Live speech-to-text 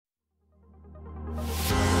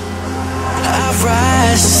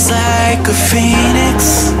like a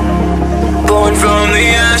phoenix, born from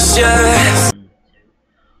the ashes.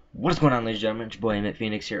 What is going on, ladies and gentlemen? It's your boy Emmett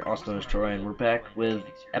Phoenix here, also known as Troy, and we're back with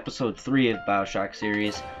episode 3 of Bioshock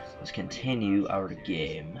series. Let's continue our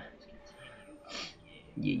game.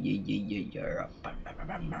 Yeah.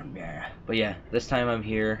 But yeah, this time I'm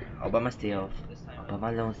here all by myself, all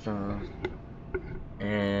by my lonesome,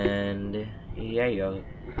 and yeah,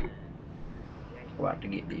 about to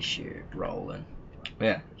get this shit rolling. But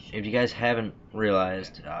yeah, if you guys haven't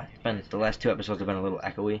realized, the last 2 episodes have been a little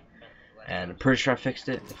echoey, and I'm pretty sure I fixed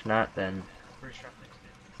it. If not, then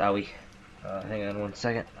sorry. Hang on one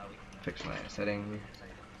second. Fix my setting.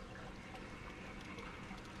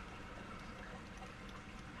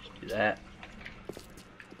 Just do that.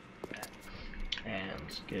 And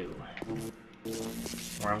let's go.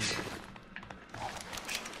 Wrong.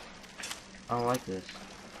 I don't like this.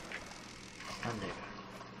 Undo.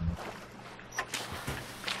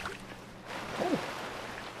 Oh.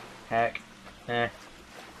 Hack. Hack.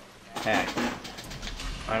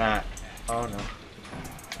 Why not? Oh no.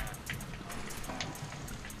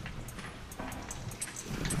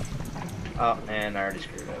 Oh man, I already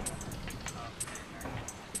screwed up.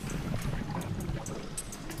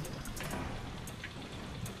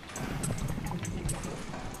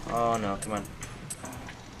 Oh no, come on.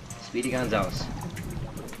 Speedy Gonzalez.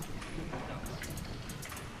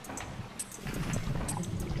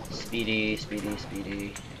 Speedy.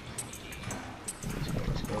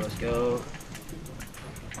 Let's go.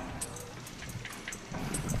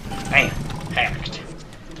 Bam! Hacked.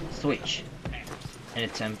 Switch. And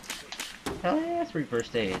attempt. Hell yeah, 3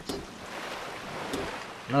 first aids.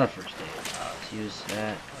 Another first aid. Let's use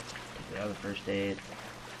that. Take the other first aid.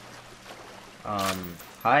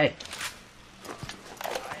 Hi.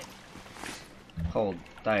 Hold.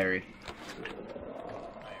 Diary.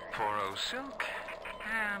 Poro silk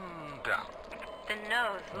and down. The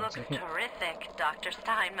nose looks terrific, Dr.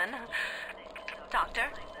 Steinman. Doctor?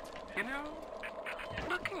 You know,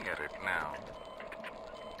 looking at it now,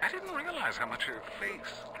 I didn't realize how much her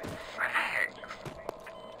face sags.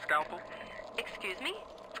 Scalpel? Excuse me?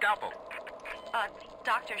 Scalpel.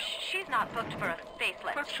 Doctor, she's not booked for a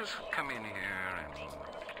facelift. Let's just come in here and...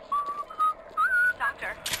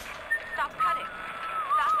 Doctor, stop cutting.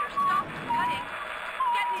 Doctor, stop cutting.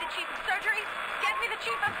 Get me the chief of surgery. Get me the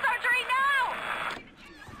chief of surgery now!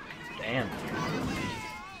 Damn.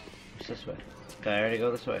 What's this way? Did I already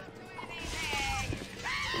go this way?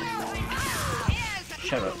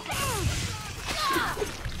 Shut up.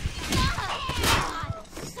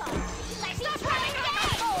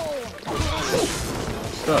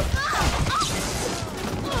 Stop.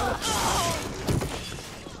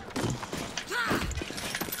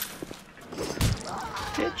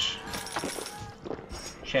 Bitch.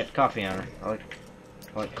 Shit, coffee on her. I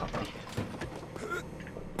like coffee.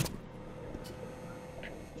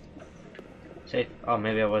 Safe. Oh,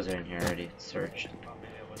 maybe I was in here already. It's searched.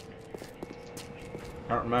 I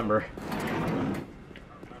don't remember.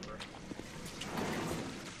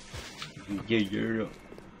 Yeah.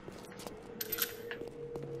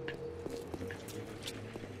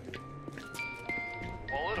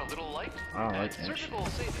 Wallet a little light. I don't like that. Surgical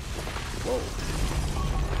savings. Whoa.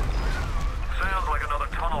 Sounds like another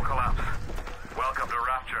tunnel collapse. Welcome to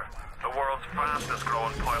Rapture, the world's fastest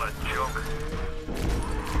growing pilot junk.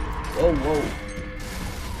 Whoa.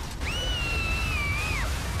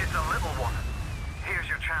 It's a little one. Here's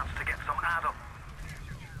your chance to get some Adam.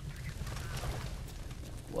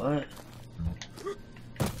 What?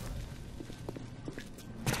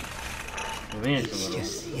 I mean, It's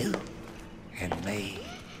just you and me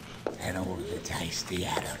and all the tasty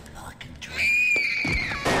Adam I can drink.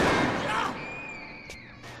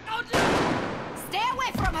 Stay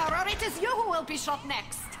away from her, or it is you who will be shot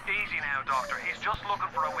next. Easy now, Doctor. He's just looking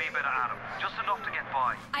for a wee bit of Adam. Just enough to get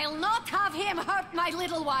by. I'll not have him hurt my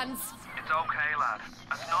little ones. It's okay, lad.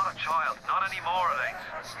 That's not a child. Not anymore, it ain't.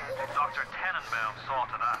 Dr. Tenenbaum saw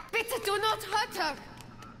to that. Bitte do not hurt her.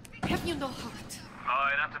 Have you no heart?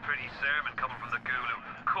 Aye, that's a pretty sermon coming from the ghoul who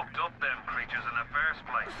cooked up them creatures in the first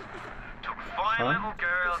place. Took fine little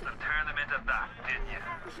girls and turned them into that, didn't you?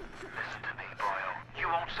 Listen to me, Bio. You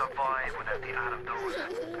won't survive without the Adam those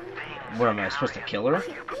things. What am I supposed to kill her? Are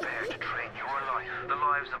you prepared to trade your life, the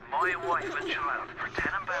lives of my wife and child, for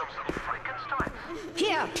Tenenbaum's little Frankenstein?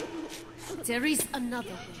 Here. There is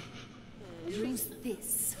another way. Use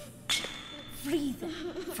this. Free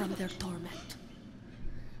them from their torment.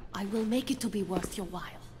 I will make it to be worth your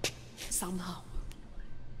while. Somehow.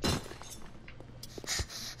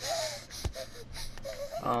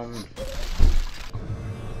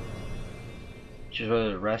 Choose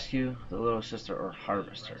whether to rescue the little sister or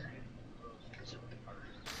harvest her.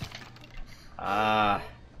 Ah.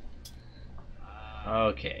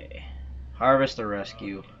 Okay. Harvest or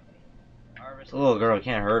rescue? The little girl,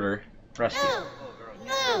 can't hurt her. Rescue.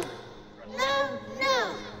 No! No!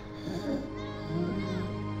 No!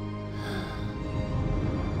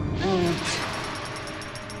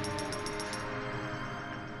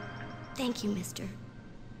 Thank you, mister.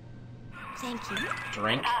 Thank you.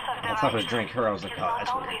 Drink? I thought it was drink her. I was like, oh,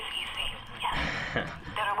 that's weird.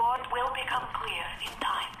 The reward will become clear in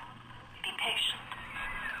time. Be patient.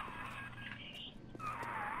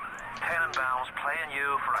 Tenenbaums playing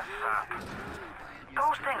you for a sap.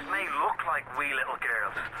 Those things may look like wee little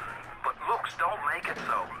girls, but looks don't make it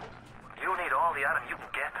so. You need all the Adam you can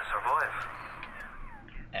get to survive.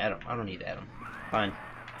 Adam. I don't need Adam. Fine.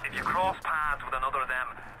 If you cross paths with another of them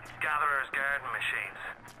gatherer's garden machines,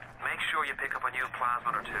 make sure you pick up a new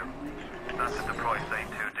plasmid or two. That's if the price ain't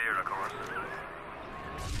too dear, of course.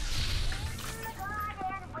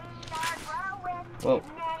 Whoa.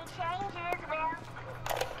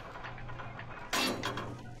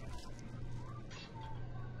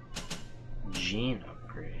 Gene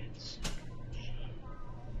upgrades.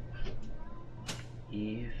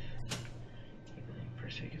 Eve.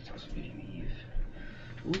 First week it's also good to Eve.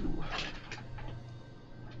 Ooh.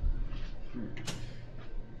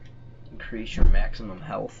 Increase your maximum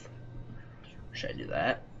health. Should I do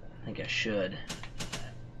that? I think I should.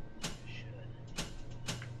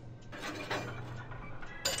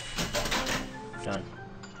 Done.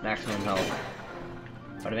 Maximum health.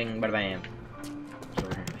 Bada bing, bada bam. So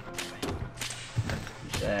we're here.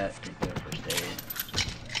 Use that. Take the first aid.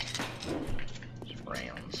 Some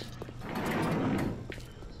rounds.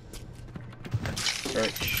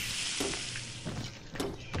 Search.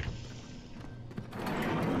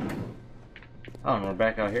 Oh, and we're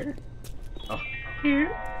back out here? Oh,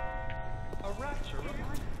 here?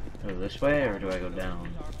 Go this way, or do I go down?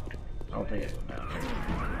 I don't think I go down here.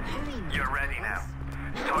 You're ready now.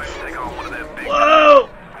 It's time to take on one of them big... Whoa!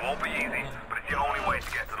 It won't be easy, but it's the only way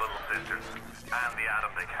to get to the little sisters and the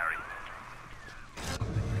Adam they carry.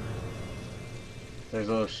 There's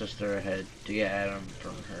a little sister ahead. To get Adam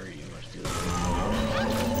from her, you must do it.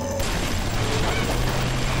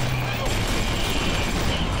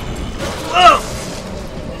 Whoa!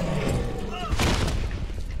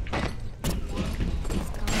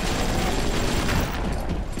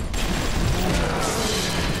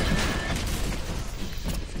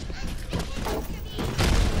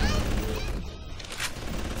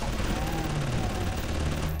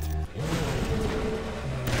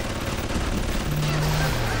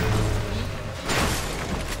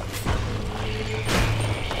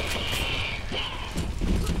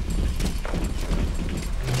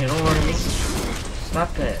 You don't want to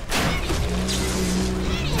stop that.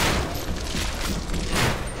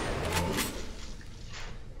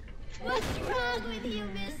 What's wrong with you,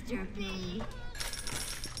 Mr. B?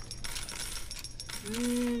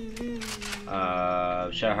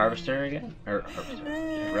 Should I harvest her again? Or harvest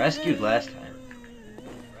her? Rescued last time.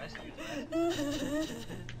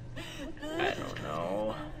 I don't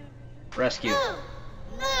know. Rescue. No!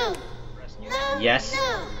 No! No! Yes.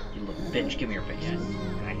 No! You little bitch, give me your face.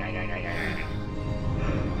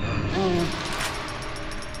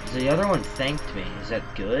 The other one thanked me. Is that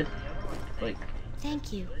good? Like,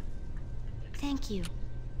 Thank you. Thank you.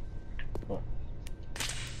 well,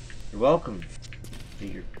 you're welcome.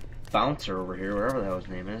 Your bouncer over here, whatever the hell his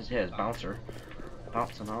name is. Yeah, it's bouncer.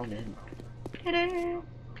 Bouncing all day. Let's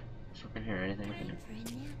look in here. Anything we can do?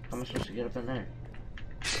 How am I supposed to get up in there?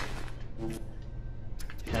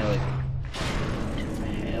 Kind of like.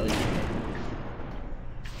 Hell yeah.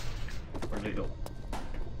 Where'd it go?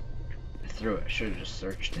 I threw it. I should have just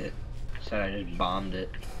searched it. Said I just bombed it.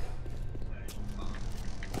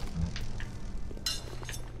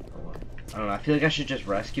 I don't know. I feel like I should just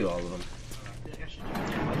rescue all of them.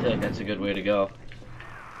 I feel like that's a good way to go.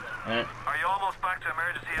 Are you almost back to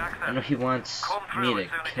emergency access? I know he wants Come me through to as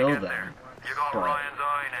soon as you kill get them, there. You got but Ryan's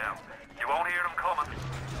eye now. You won't hear them coming,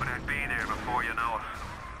 but they'll be there before you know it.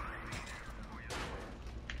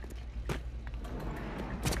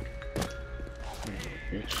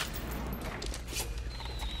 bitch.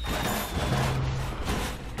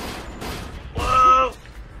 Whoa!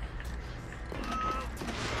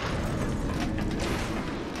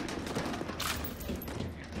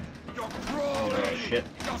 You're Oh crawling. shit.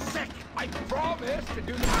 You're sick. I promise to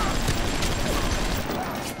do that.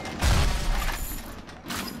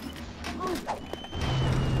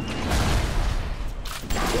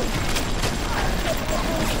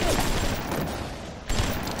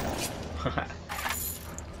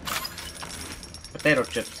 Potato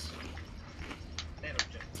chips.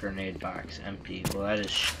 Grenade box empty. Well, that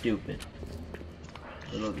is stupid.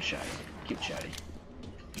 A little bit shoddy. Keep it shoddy.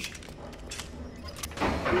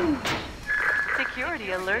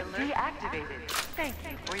 Security alert deactivated. Thank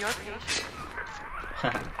you for your patience. I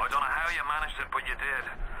don't know how you managed it, but you did.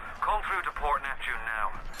 Come through to Port Neptune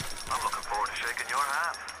now. I'm looking forward to shaking your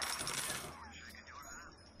hand.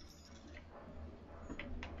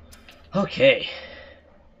 Okay.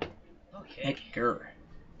 Edgar.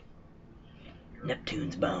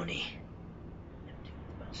 Neptune's bounty.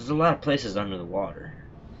 So there's a lot of places under the water.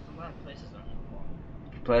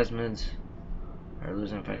 Plasmids are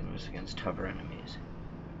losing effectiveness against tougher enemies.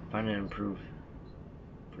 Find and improve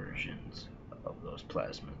versions of those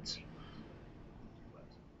plasmids.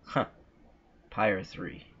 Huh. Pyre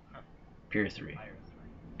 3. Pier 3.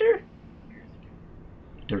 Derp.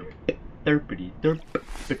 Derp. Derpity derp.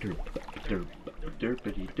 Derp. Derp.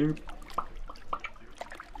 Derpity derp.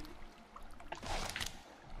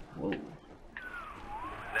 Whoa.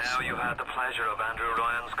 Now you had the pleasure of Andrew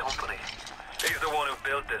Ryan's company. He's the one who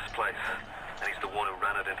built this place, and he's the one who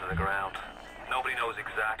ran it into the ground. Nobody knows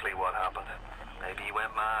exactly what happened. Maybe he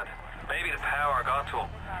went mad. Maybe the power got to him.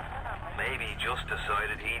 Maybe he just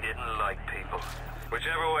decided he didn't like people.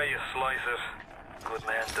 Whichever way you slice it, good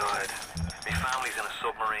men died. My family's in a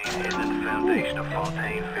submarine hidden in the foundation of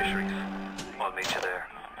Fontaine Fisheries. I'll meet you there.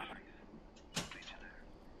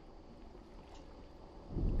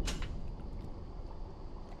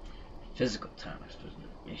 Physical tonics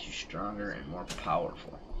makes you stronger and more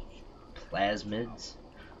powerful. Plasmids.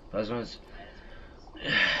 Plasmids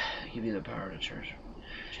give you the power to change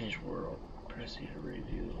the world. Press E to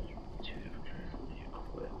review. Two currently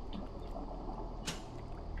equipped.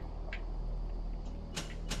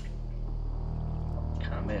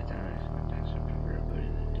 Combat tonics for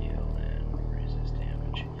ability to deal and resist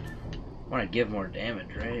damage. Want to give more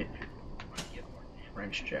damage, right?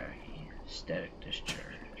 Wrench jockey. Static discharge.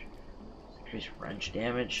 Increase wrench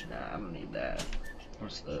damage? Nah, I don't need that.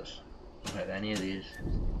 What's this? I don't have any of these.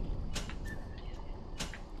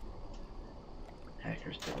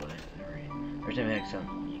 Hacker's delay. Every time you hack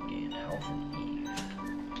something, you gain health and Eve.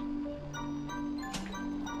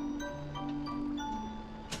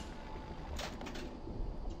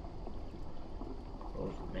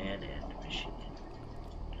 Both man and machine.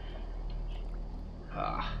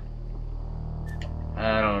 Ah.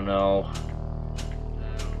 I don't know.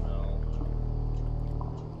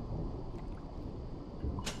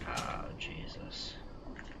 Jesus.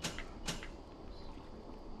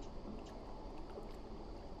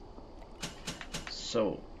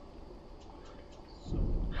 So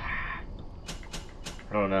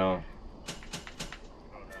I don't know.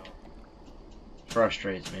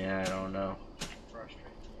 Frustrates me, I don't know.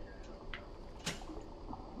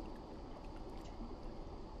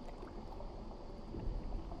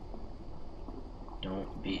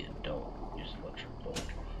 Don't be a dope. Use electric bolt.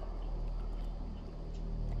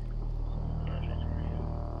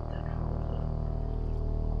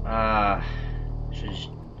 Just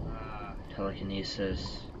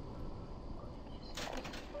telekinesis.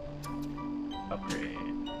 Upgrade.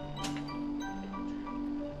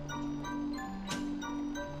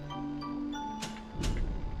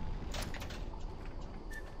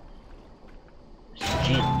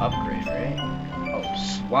 Gene upgrade, right? Oh,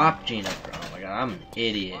 swap gene upgrade. Oh my god, I'm an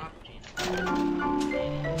idiot.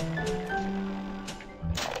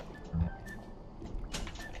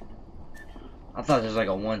 I thought there's like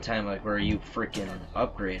a one-time like where you freaking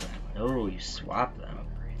upgrade them. No, you swap them.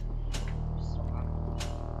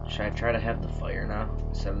 Should I try to have the fire now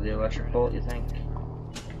instead of the electric bolt, you think?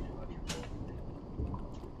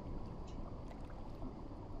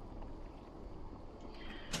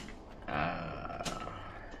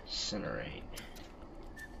 Incinerate.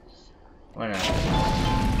 Why not?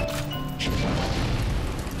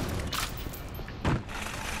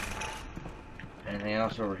 Anything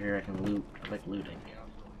else over here I can loot? I like looting.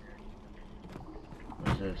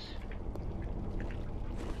 What's this?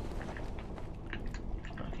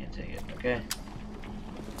 Oh, I can't take it. Okay.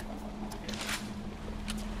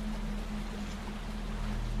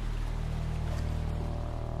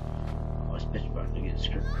 Oh, this bitch about to get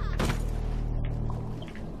screwed.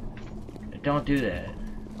 Don't do that.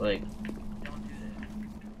 Like.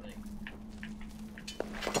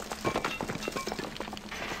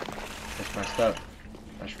 That's my stuff.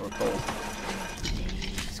 That's for coal.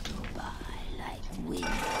 Days go by like wind.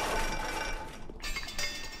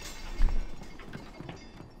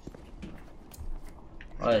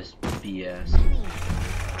 Oh, that's BS.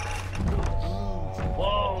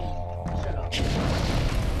 Whoa! Shut up.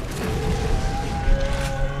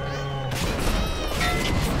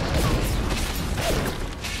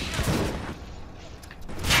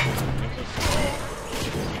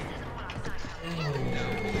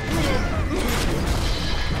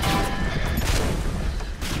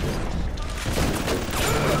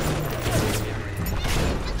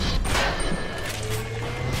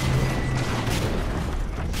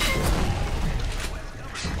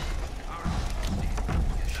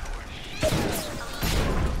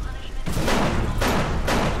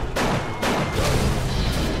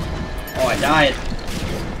 I died.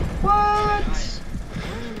 What?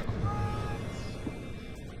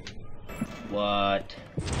 What?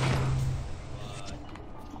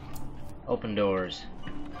 Open doors.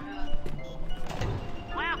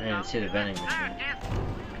 I didn't see the vending machine.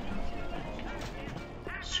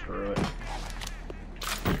 Screw it.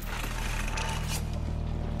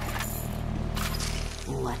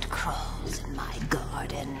 What crawls in my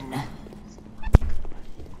garden?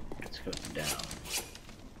 Let's go down.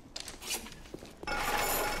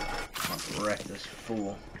 I'll wreck this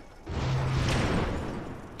fool.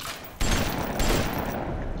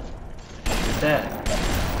 What's that?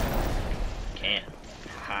 Can't.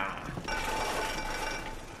 Ha.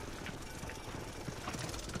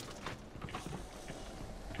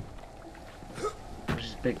 Where's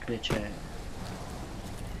this big bitch at?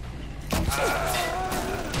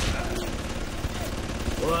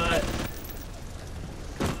 What?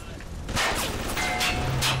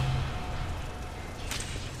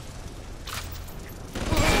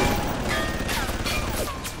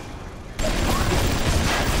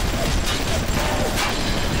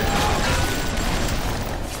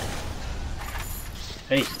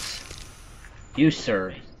 Jesus. You,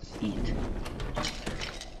 sir, eat. Is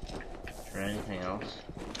there anything else?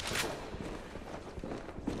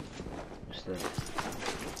 What's this?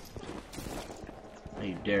 Don't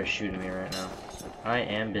you dare shoot at me right now. I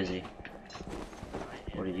am busy.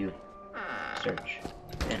 What are you? Search.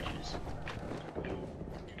 Bandages.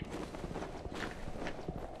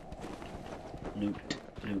 Loot.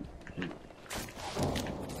 Loot. Loot.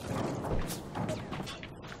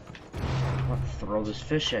 I'm gonna throw this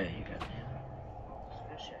fish at you, goddamn.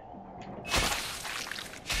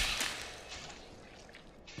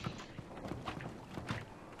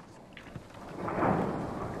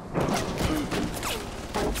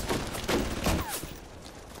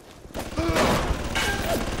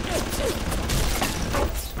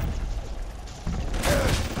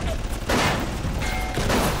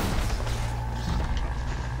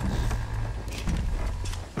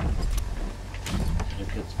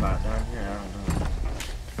 Spot down here? I don't know.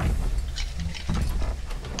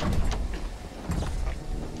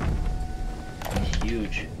 It's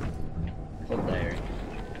huge. Hold there.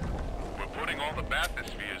 We're putting all the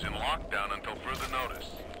bathyspheres in lockdown until further notice.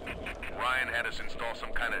 Ryan had us install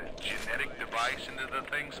some kind of genetic device into the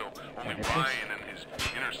thing, so only Ryan and his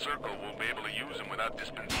inner circle will be able to use them without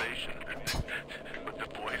dispensation. But the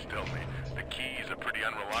boys tell me the keys are pretty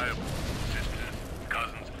unreliable. Sisters,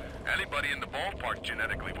 cousins, anybody in the ballpark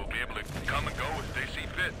genetically will be able to come and go as they see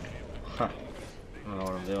fit. Huh. I don't know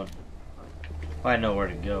what I'm doing. Well, I know where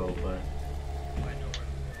to go, but...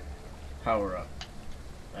 Power up.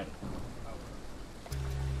 I don't know.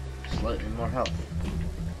 Slightly more health.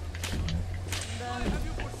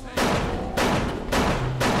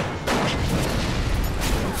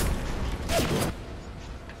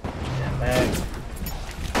 Stand back.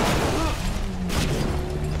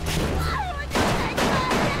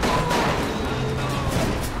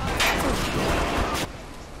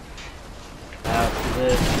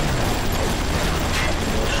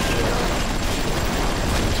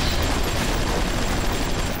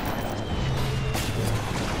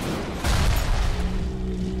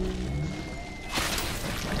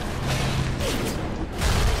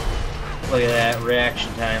 Look at that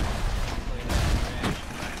reaction time.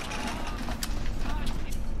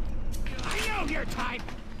 I know your type.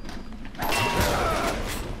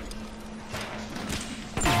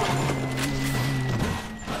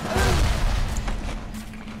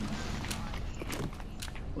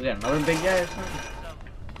 We got another big guy or something?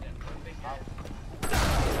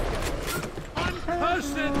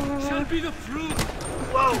 Uncursed shall be the fruit.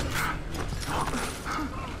 Whoa!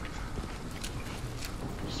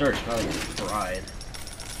 Search probably gets fried.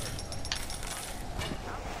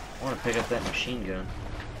 I want to pick up that machine gun.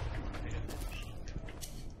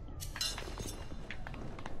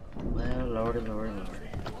 Well, lordy, lordy, lordy.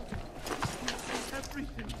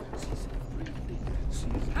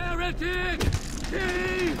 Heretic!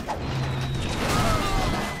 Thief!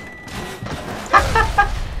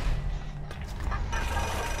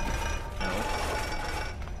 No.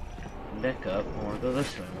 Back up. I want to go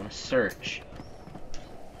this way. I want to search.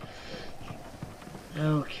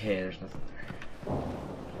 Okay, there's nothing there.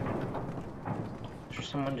 Is there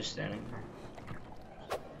someone just standing there?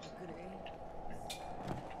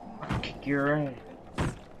 I'll kick your ass.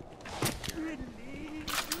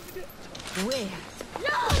 Where?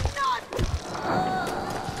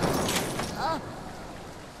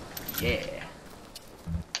 Yeah.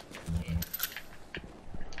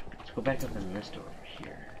 Let's go back up in this door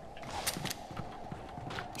here.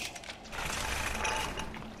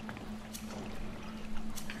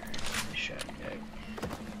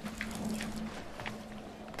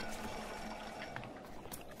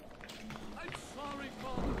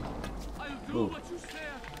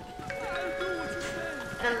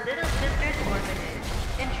 The Little Sisters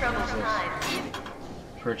Orphanage. In troubled times.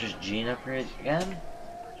 Purchase gene upgrade again?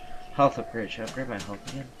 Health upgrade. Should I upgrade my health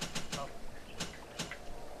again?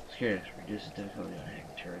 Security reduces difficulty on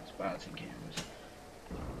hacking turrets, bots, and cameras.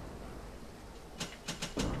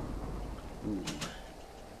 Ooh.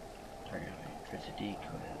 Target creates a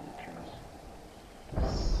decoy.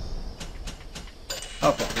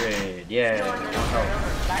 Health upgrade. Yeah. Your little girl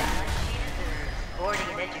of life, she deserves boarding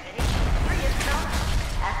and education. Free of charge.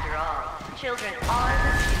 After all, children are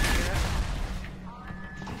the future.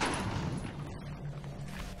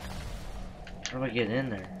 How do I get in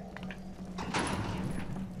there?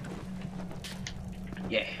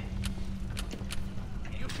 Yeah.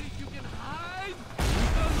 You think you can hide?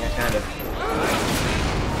 Yeah, kind of.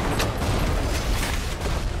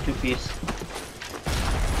 2-piece.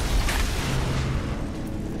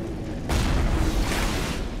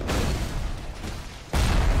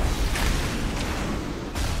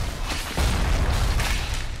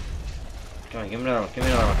 Come on, give me another one. Give me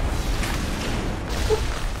another one.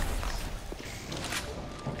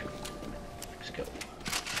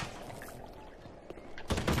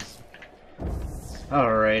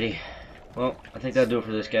 Alrighty. Well, I think that'll do it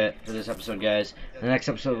for this episode, guys. The next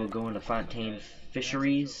episode we'll go into Fontaine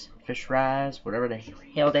Fisheries, whatever the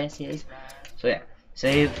hell that is. So yeah,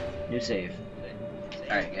 save, new save.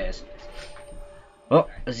 Alright, guys. Well,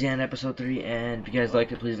 this is the end of episode 3, and if you guys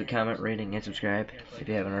liked it, please leave a comment, rating, and subscribe if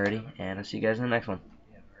you haven't already. And I'll see you guys in the next one.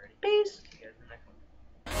 Peace.